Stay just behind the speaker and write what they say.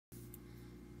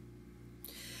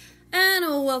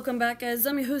Welcome back, guys.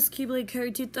 I'm your host, Keyblade Carry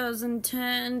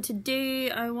 2010. Today,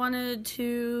 I wanted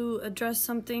to address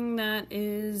something that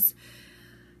is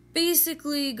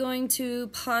basically going to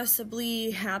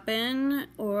possibly happen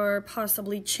or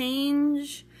possibly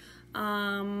change.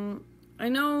 I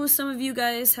know some of you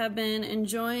guys have been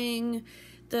enjoying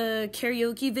the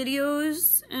karaoke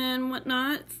videos and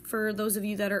whatnot, for those of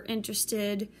you that are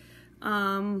interested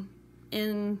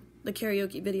in the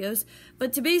karaoke videos.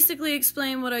 But to basically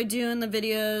explain what I do in the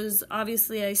videos,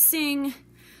 obviously I sing.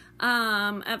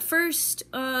 At first,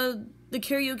 the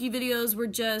karaoke videos were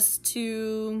just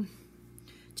to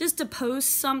post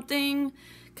something,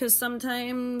 because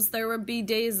sometimes there would be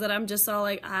days that I'm just all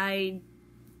like, I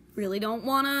really don't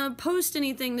want to post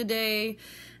anything today,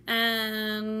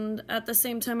 and at the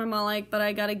same time I'm all like, but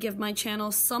I gotta give my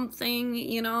channel something,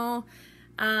 you know.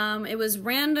 It was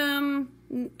random.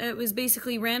 It was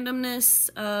basically randomness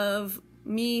of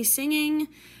me singing.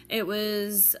 It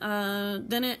was,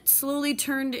 then it slowly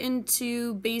turned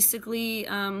into basically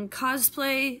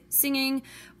cosplay singing,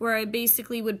 where I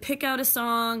basically would pick out a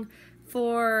song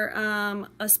for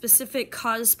a specific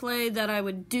cosplay that I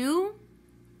would do.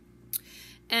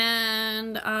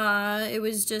 And it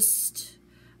was just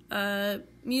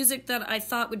music that I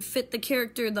thought would fit the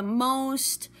character the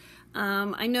most.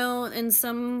 I know in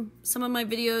some of my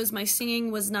videos my singing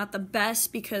was not the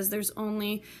best, because there's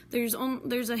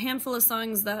a handful of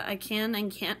songs that I can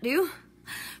and can't do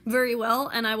very well,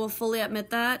 and I will fully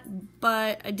admit that.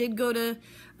 But I did go to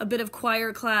a bit of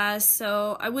choir class,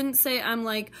 so I wouldn't say I'm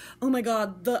like, oh my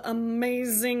god, the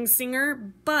amazing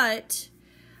singer, but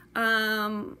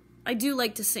I do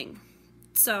like to sing,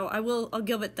 so I'll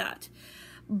give it that.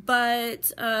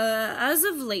 But as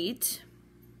of late,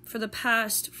 for the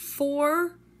past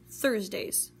 4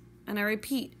 Thursdays, and I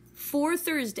repeat, 4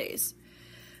 Thursdays,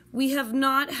 we have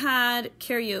not had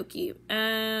karaoke.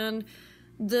 And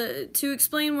to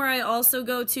explain where I also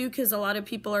go to, because a lot of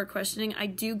people are questioning, I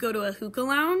do go to a hookah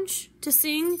lounge to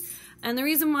sing. And the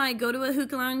reason why I go to a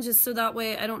hookah lounge is so that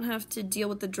way I don't have to deal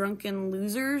with the drunken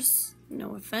losers.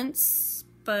 No offense,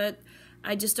 but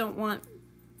I just don't want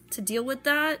to deal with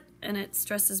that, and it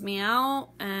stresses me out.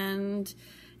 And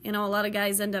you know, a lot of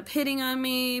guys end up hitting on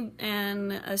me,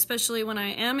 and especially when I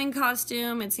am in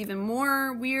costume, it's even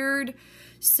more weird.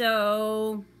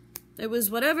 So it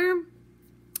was whatever.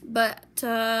 But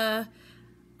I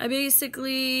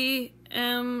basically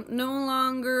am no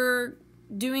longer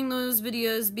doing those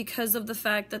videos because of the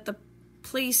fact that the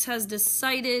place has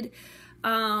decided,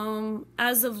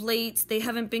 as of late, they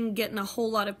haven't been getting a whole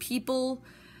lot of people,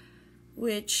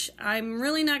 which I'm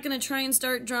really not going to try and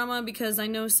start drama, because I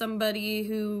know somebody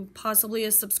who possibly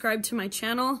is subscribed to my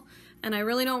channel, and I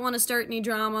really don't want to start any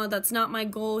drama. That's not my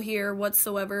goal here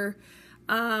whatsoever.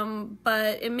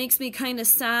 But it makes me kind of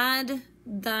sad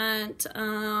that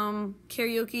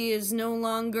karaoke is no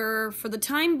longer, for the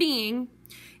time being.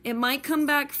 It might come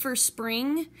back for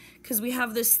spring, because we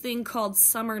have this thing called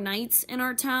summer nights in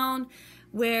our town,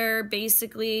 where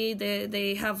basically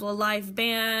they have a live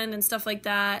band and stuff like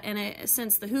that. And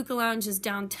since the hookah lounge is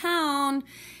downtown,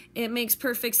 it makes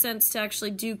perfect sense to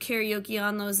actually do karaoke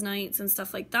on those nights and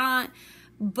stuff like that.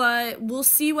 But we'll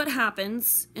see what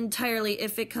happens entirely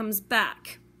if it comes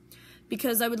back,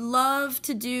 because I would love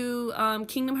to do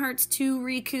Kingdom Hearts 2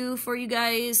 Riku for you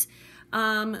guys.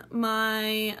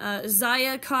 My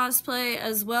Zaya cosplay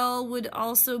as well would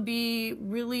also be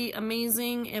really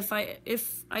amazing if I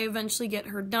eventually get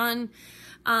her done.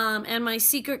 And my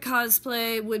secret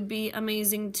cosplay would be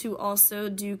amazing to also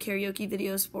do karaoke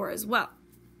videos for as well.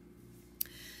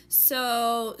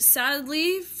 So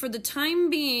sadly, for the time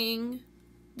being,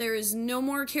 there is no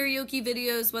more karaoke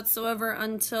videos whatsoever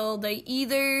until they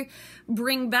either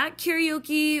bring back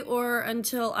karaoke, or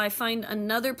until I find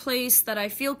another place that I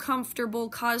feel comfortable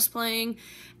cosplaying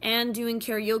and doing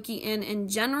karaoke in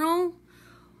general.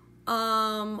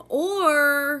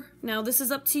 Or, now this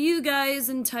is up to you guys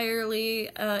entirely.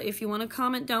 If you want to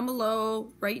comment down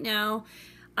below right now,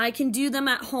 I can do them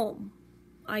at home.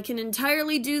 I can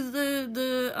entirely do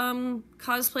the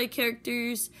cosplay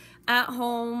characters at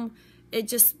home. It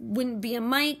just wouldn't be a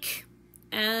mic,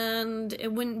 and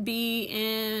it wouldn't be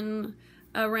in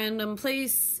a random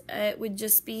place. It would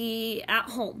just be at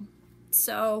home.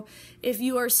 So if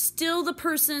you are still the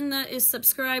person that is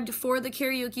subscribed for the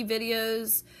karaoke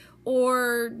videos,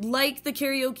 or like the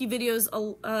karaoke videos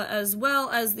as well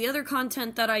as the other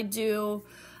content that I do,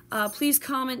 please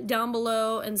comment down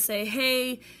below and say,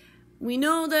 hey, we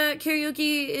know that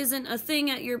karaoke isn't a thing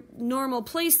at your normal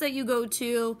place that you go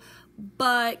to,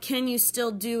 but can you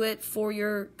still do it for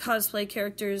your cosplay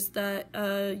characters that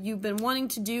you've been wanting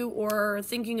to do or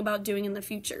thinking about doing in the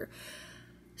future?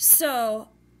 So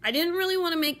I didn't really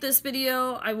want to make this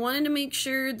video. I wanted to make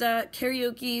sure that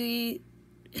karaoke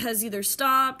has either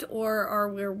stopped or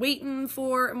we're waiting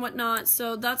for and whatnot.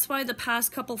 So that's why the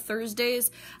past couple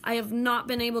Thursdays I have not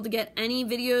been able to get any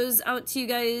videos out to you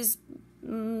guys,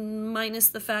 minus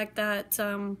the fact that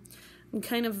I'm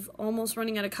kind of almost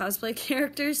running out of cosplay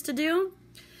characters to do.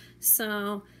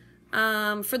 So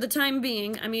for the time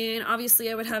being, I mean,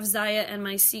 obviously I would have Zaya and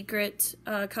my secret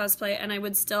cosplay, and I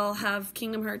would still have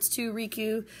Kingdom Hearts 2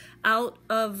 Riku out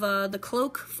of the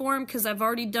cloak form, because I've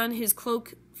already done his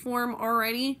cloak form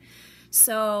already.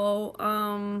 So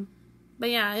but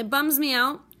yeah, it bums me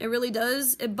out. It really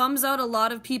does. It bums out a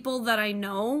lot of people that I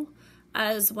know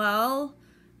as well,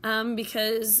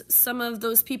 because some of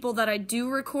those people that I do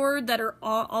record that are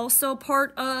also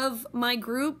part of my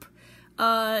group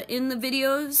in the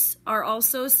videos are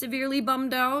also severely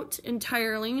bummed out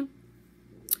entirely.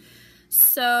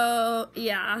 So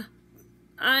yeah,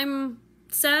 I'm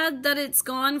sad that it's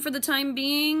gone for the time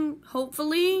being.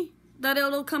 Hopefully that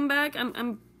it'll come back.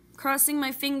 I'm crossing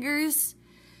my fingers,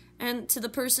 and to the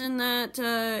person that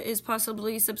is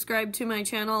possibly subscribed to my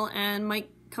channel and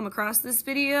might come across this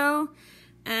video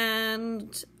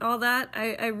and all that,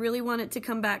 I really want it to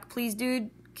come back. Please,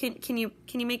 dude, can you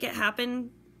make it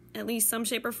happen? At least some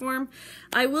shape or form.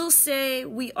 I will say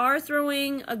we are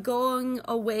throwing a going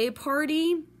away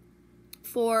party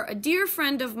for a dear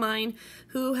friend of mine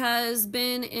who has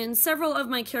been in several of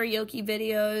my karaoke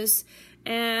videos,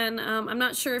 and I'm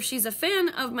not sure if she's a fan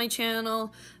of my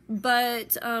channel,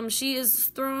 but she is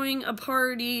throwing a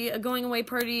party, a going away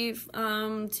party,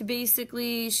 to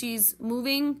basically, she's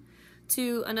moving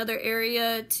to another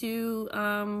area to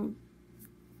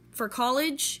for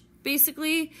college,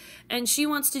 basically, and she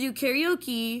wants to do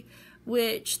karaoke,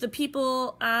 which the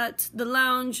people at the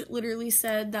lounge literally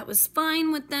said that was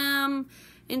fine with them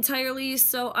entirely.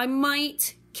 So I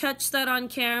might catch that on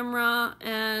camera,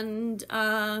 and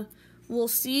we'll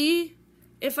see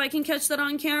if I can catch that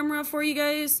on camera for you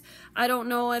guys. I don't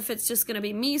know if it's just gonna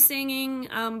be me singing,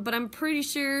 but I'm pretty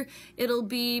sure it'll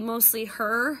be mostly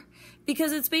her,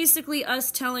 because it's basically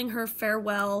us telling her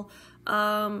farewell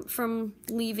from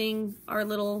leaving our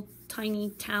little tiny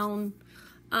town.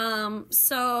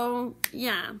 So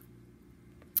yeah,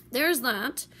 there's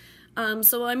that.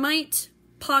 So I might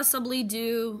possibly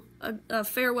do a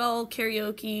farewell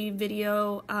karaoke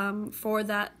video for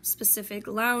that specific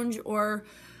lounge, or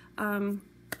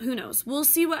who knows. We'll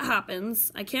see what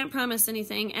happens. I can't promise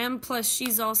anything, and plus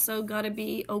she's also got to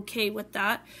be okay with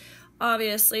that,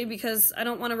 obviously, because I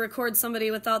don't want to record somebody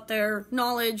without their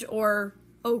knowledge or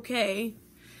okay.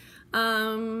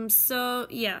 So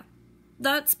yeah,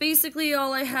 that's basically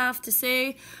all I have to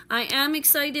say. I am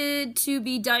excited to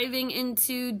be diving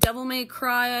into Devil May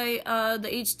Cry, the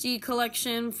HD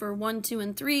collection for 1, 2,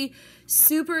 and 3.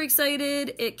 Super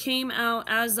excited. It came out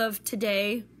as of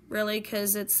today, really,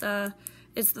 because it's the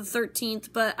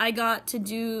 13th, but I got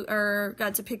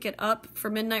to pick it up for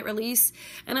midnight release,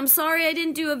 and I'm sorry I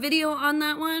didn't do a video on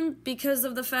that one because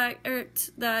of the fact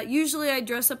that usually I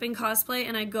dress up in cosplay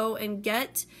and I go and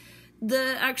get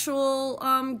the actual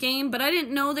game, but I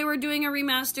didn't know they were doing a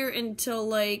remaster until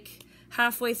like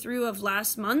halfway through of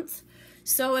last month.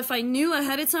 So if I knew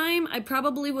ahead of time, I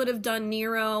probably would have done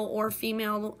Nero or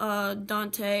female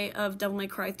Dante of Devil May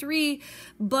Cry 3,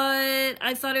 but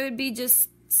I thought it would be just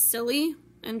silly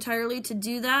entirely to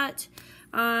do that.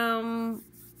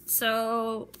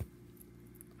 So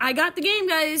I got the game,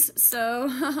 guys.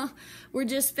 So we're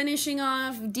just finishing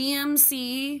off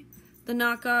DMC, the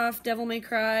knockoff Devil May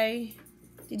Cry.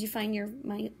 Did you find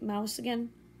my mouse again?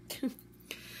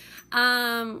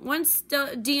 Once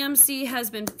DMC has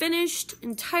been finished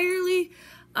entirely,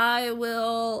 I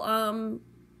will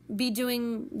be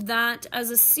doing that as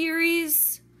a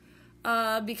series,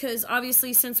 because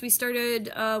obviously since we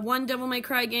started one Devil May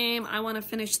Cry game, I want to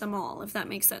finish them all, if that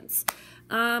makes sense.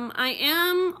 I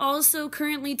am also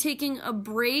currently taking a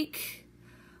break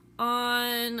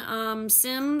on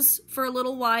Sims for a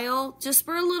little while, just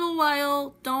for a little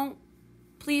while.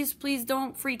 Please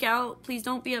don't freak out, please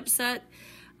don't be upset.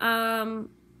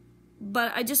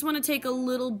 But I just want to take a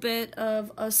little bit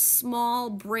of a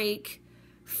small break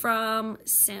from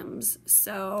Sims.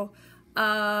 So,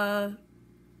 I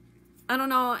don't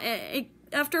know,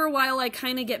 after a while I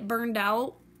kind of get burned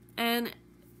out, and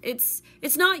it's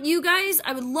not you guys.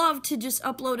 I would love to just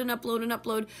upload and upload and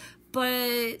upload,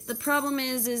 but the problem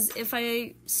is if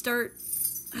I start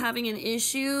having an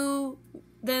issue,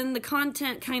 then the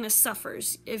content kind of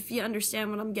suffers, if you understand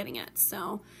what I'm getting at.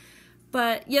 So,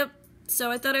 but yep, So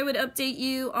I thought I would update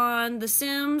you on The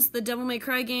Sims, the Devil May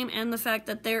Cry game, and the fact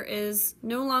that there is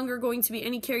no longer going to be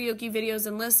any karaoke videos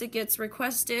unless it gets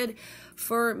requested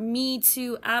for me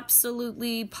to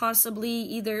absolutely, possibly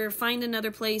either find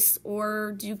another place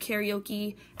or do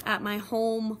karaoke at my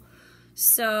home.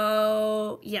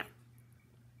 So, yeah.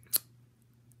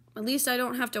 At least I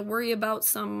don't have to worry about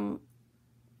some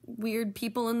weird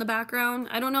people in the background.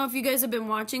 I don't know if you guys have been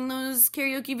watching those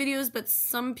karaoke videos, but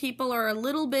some people are a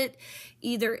little bit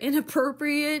either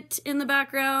inappropriate in the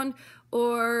background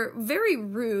or very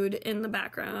rude in the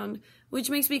background, which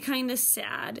makes me kind of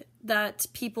sad that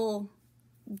people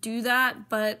do that,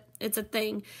 but it's a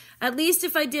thing. At least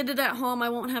if I did it at home, I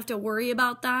won't have to worry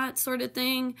about that sort of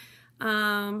thing.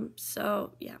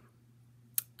 So yeah.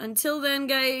 Until then,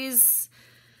 guys,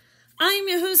 I'm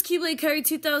your host, Keyblade Kyrie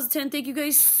 2010. Thank you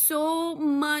guys so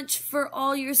much for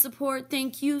all your support.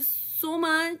 Thank you so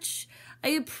much. I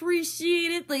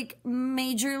appreciate it, like,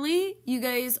 majorly. You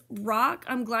guys rock.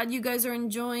 I'm glad you guys are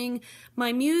enjoying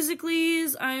my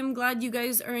musicals. I'm glad you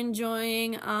guys are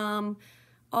enjoying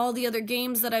all the other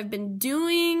games that I've been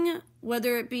doing,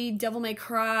 whether it be Devil May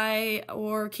Cry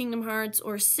or Kingdom Hearts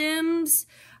or Sims.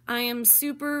 I am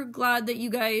super glad that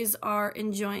you guys are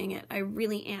enjoying it. I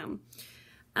really am.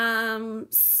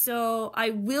 So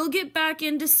I will get back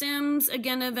into Sims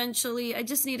again eventually. I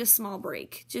just need a small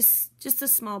break. Just a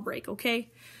small break,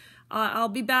 okay? I'll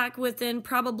be back within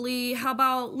probably, how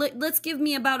about, let's give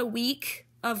me about a week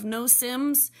of no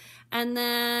Sims, and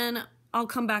then I'll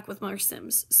come back with more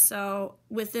Sims. So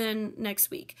within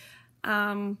next week.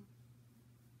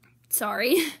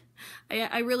 Sorry.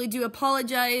 I really do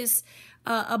apologize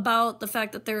about the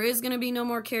fact that there is going to be no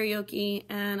more karaoke,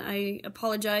 and I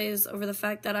apologize over the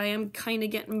fact that I am kind of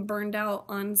getting burned out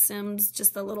on Sims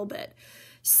just a little bit.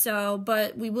 So,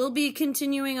 but we will be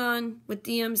continuing on with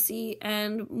DMC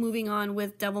and moving on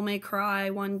with Devil May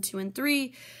Cry 1, 2, and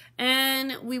 3,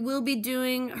 and we will be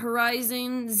doing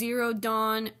Horizon Zero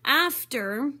Dawn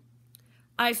after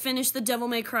I finish the Devil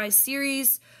May Cry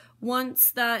series.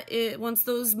 Once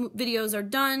those videos are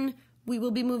done, we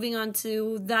will be moving on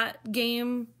to that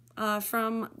game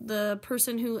from the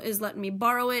person who is letting me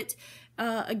borrow it.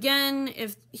 Again,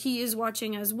 if he is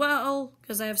watching as well,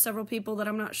 because I have several people that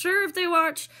I'm not sure if they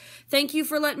watch, thank you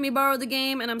for letting me borrow the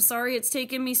game, and I'm sorry it's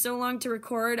taken me so long to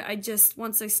record.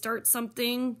 Once I start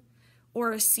something,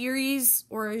 or a series,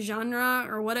 or a genre,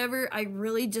 or whatever, I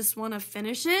really just want to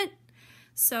finish it.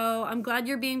 So I'm glad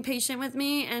you're being patient with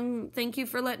me, and thank you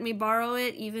for letting me borrow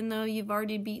it, even though you've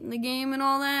already beaten the game and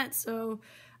all that. So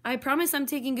I promise I'm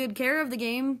taking good care of the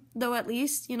game, though, at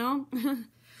least, you know.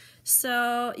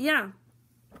 So yeah,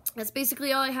 that's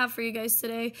basically all I have for you guys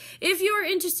today. If you're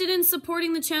interested in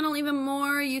supporting the channel even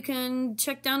more, you can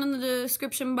check down in the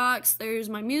description box. There's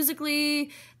my Musical.ly,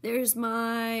 there's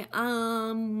my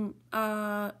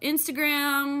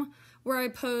Instagram, where I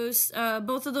post,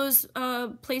 both of those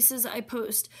places I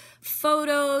post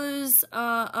photos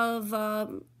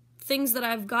of things that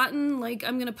I've gotten. Like,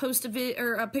 I'm gonna post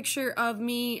a picture of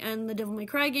me and the Devil May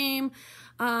Cry game.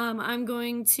 I'm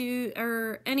going to,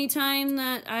 or anytime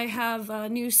that I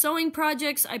have new sewing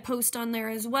projects, I post on there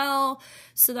as well,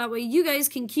 so that way you guys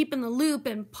can keep in the loop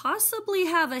and possibly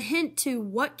have a hint to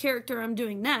what character I'm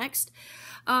doing next.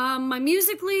 My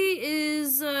Musical.ly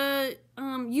is,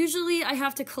 usually I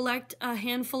have to collect a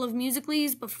handful of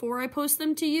Musical.lys before I post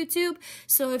them to YouTube.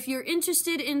 So if you're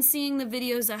interested in seeing the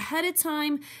videos ahead of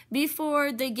time,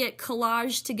 before they get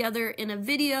collaged together in a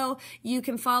video, you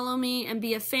can follow me and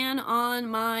be a fan on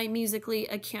my Musical.ly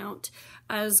account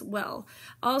as well.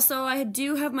 Also, I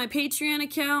do have my Patreon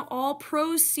account. All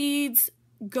proceeds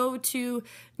go to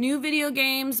new video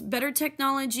games, better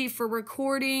technology for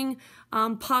recording,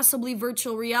 possibly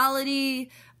virtual reality,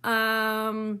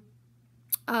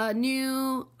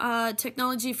 new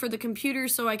technology for the computer,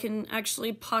 so I can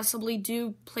actually possibly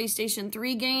do PlayStation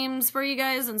 3 games for you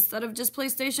guys instead of just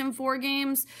PlayStation 4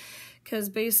 games, because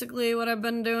basically what I've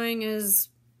been doing is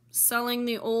selling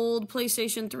the old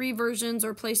PlayStation 3 versions,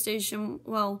 or PlayStation,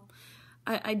 well,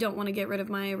 I don't want to get rid of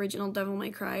my original Devil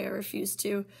May Cry. I refuse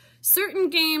to. Certain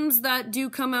games that do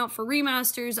come out for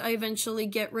remasters, I eventually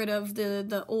get rid of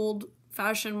the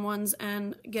old-fashioned ones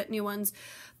and get new ones.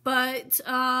 But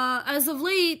as of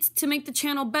late, to make the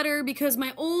channel better, because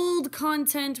my old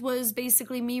content was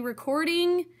basically me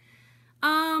recording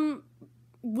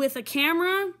with a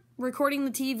camera, recording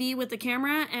the TV with the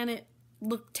camera, and it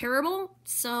looked terrible.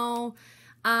 So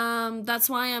that's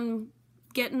why I'm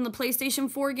getting the PlayStation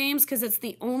 4 games, because it's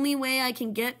the only way I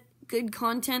can get good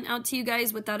content out to you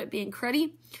guys without it being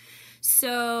cruddy.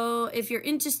 So if you're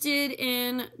interested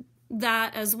in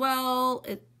that as well,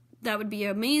 that would be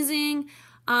amazing.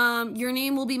 Your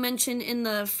name will be mentioned in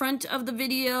the front of the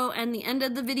video and the end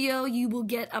of the video. You will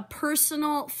get a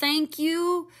personal thank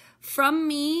you from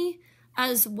me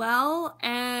as well.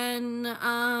 And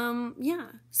yeah,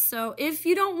 so if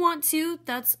you don't want to,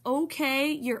 that's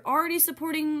okay. You're already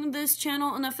supporting this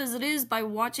channel enough as it is by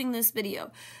watching this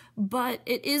video, but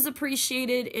it is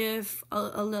appreciated if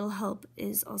a little help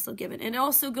is also given. And it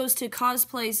also goes to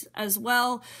cosplays as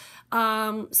well.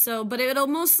 But it'll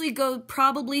mostly go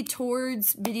probably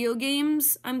towards video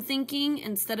games, I'm thinking,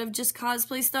 instead of just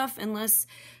cosplay stuff, unless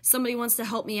somebody wants to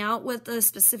help me out with a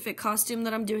specific costume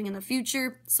that I'm doing in the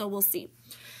future. So we'll see.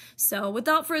 So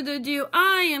without further ado,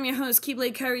 I am your host,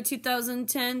 Keyblade Kyrie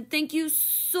 2010. Thank you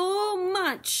so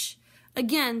much.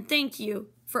 Again, thank you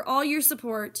for all your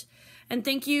support. And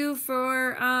thank you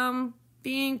for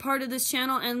being part of this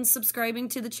channel and subscribing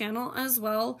to the channel as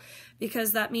well,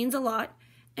 because that means a lot.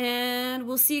 And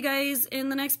we'll see you guys in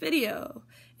the next video.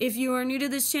 If you are new to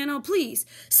this channel, please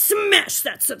smash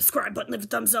that subscribe button, leave a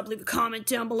thumbs up, leave a comment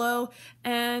down below,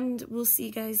 and we'll see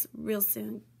you guys real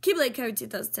soon. Keyblade Kyrie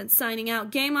 2010 signing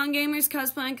out. Game on gamers,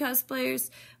 cosplay on cosplayers.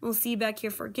 We'll see you back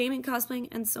here for gaming, cosplaying,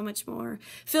 and so much more.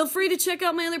 Feel free to check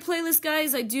out my other playlist,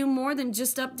 guys. I do more than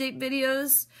just update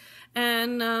videos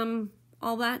and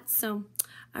all that. So,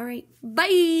 all right,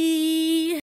 bye.